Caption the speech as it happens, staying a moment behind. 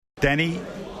Danny,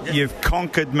 you've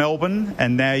conquered Melbourne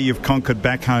and now you've conquered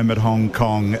back home at Hong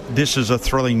Kong. This is a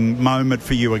thrilling moment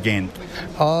for you again.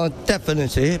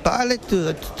 Definitely. But I like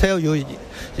to tell you,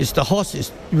 the horse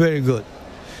is very good.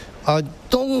 I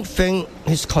don't think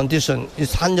his condition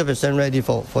is 100% ready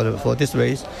for this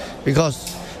race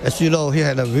because, as you know, he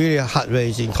had a really hard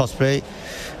race in Cox Plate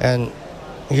and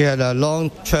he had a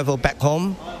long travel back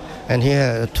home and he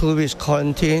had a 2 weeks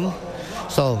quarantine.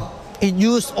 So he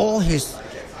used all his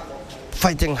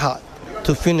fighting hard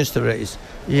to finish the race.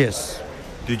 Yes.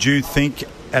 Did you think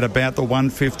at about the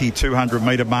 150, 200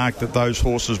 metre mark that those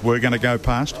horses were going to go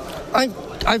past? I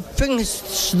think he's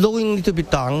slowing a little bit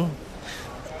down.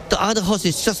 The other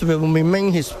horses just will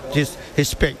remain his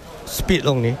speed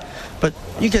only. But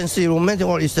you can see Romantic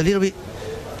Warrior is a little bit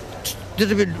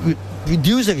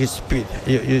reducing his speed.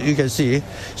 You can see.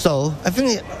 So I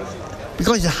think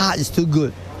because his heart is too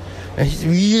good, and he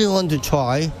really want to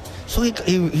try, so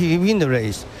he win the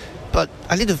race. But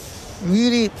I need to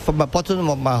really, from the bottom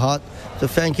of my heart, to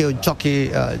thank you, jockey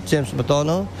James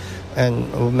McDonald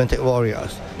and Romantic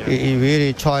Warriors. Yeah. He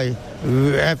really tried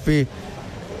every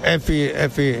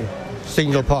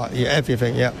single part,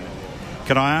 everything, yeah.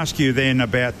 Can I ask you then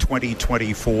about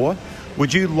 2024?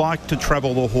 Would you like to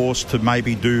travel the horse to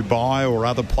maybe Dubai or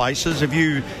other places? Have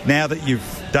you, now that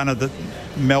you've done it at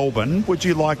Melbourne, would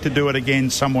you like to do it again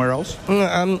somewhere else?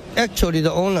 Actually,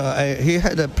 the owner, he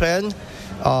had a plan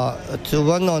to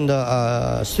run on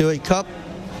the Stewart Cup,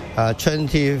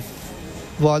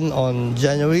 21 on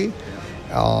January,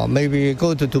 maybe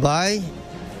go to Dubai.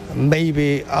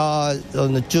 Maybe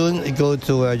on the June, you go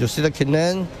to Yoshida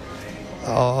Kinnen,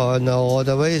 or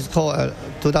the way it's called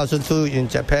 2002 in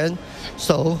Japan.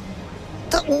 So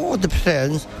that's all the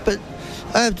plans. But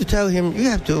I have to tell him, you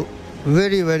have to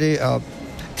very, very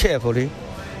carefully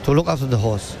to look after the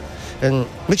horse and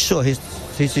make sure he's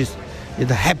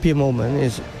in a happy moment.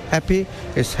 He's happy,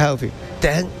 he's healthy.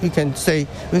 Then we can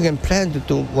plan to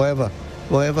do whatever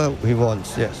he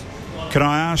wants. Yes. Can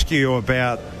I ask you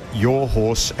about your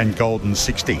horse and Golden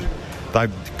 60?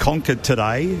 They've conquered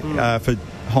today for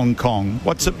Hong Kong.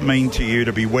 What's it mean to you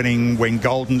to be winning when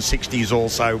Golden 60 is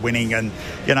also winning and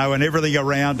everything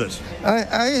around it?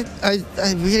 I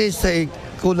really say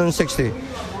Golden 60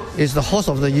 is the horse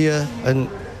of the year and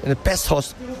the best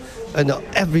horse and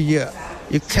every year.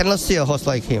 You cannot see a horse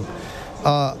like him.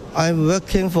 I'm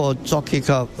working for Jockey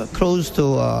Cup close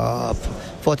to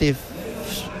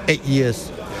 48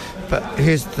 years. But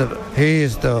he is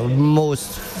the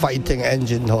most fighting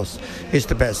engine horse. He's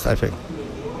the best, I think.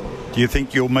 Do you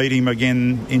think you'll meet him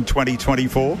again in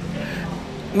 2024?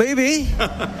 Maybe.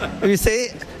 You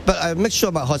see, but I make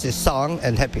sure my horse is sound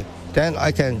and happy. Then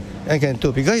I can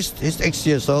do, because he's 8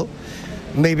 years old.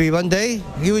 Maybe one day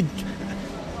he would.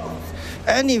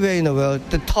 Anywhere in the world,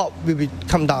 the top will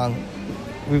come down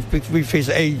with his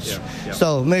age. Yeah.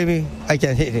 So maybe I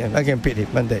can hit him. I can beat him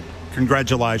one day.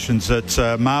 Congratulations. It's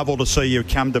a marvel to see you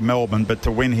come to Melbourne, but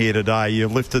to win here today, you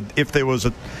lifted, if there was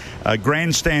a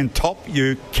grandstand top,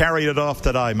 you carried it off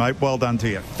today, mate. Well done to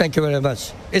you. Thank you very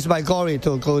much. It's my glory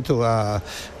to go to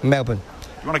Melbourne.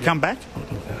 You want to come back?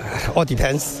 All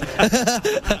depends.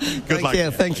 Good luck.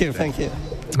 Thank you.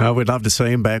 We'd love to see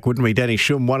him back, wouldn't we? Danny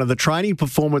Shum, one of the training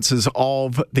performances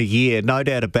of the year, no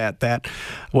doubt about that.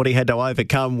 What he had to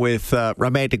overcome with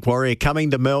Romantic Warrior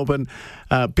coming to Melbourne,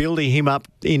 building him up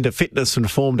into fitness and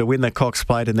form to win the Cox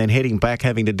Plate, and then heading back,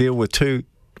 having to deal with 2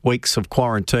 weeks of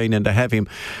quarantine, and to have him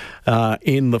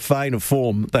in the vein of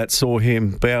form that saw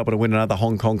him be able to win another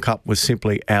Hong Kong Cup was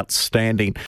simply outstanding.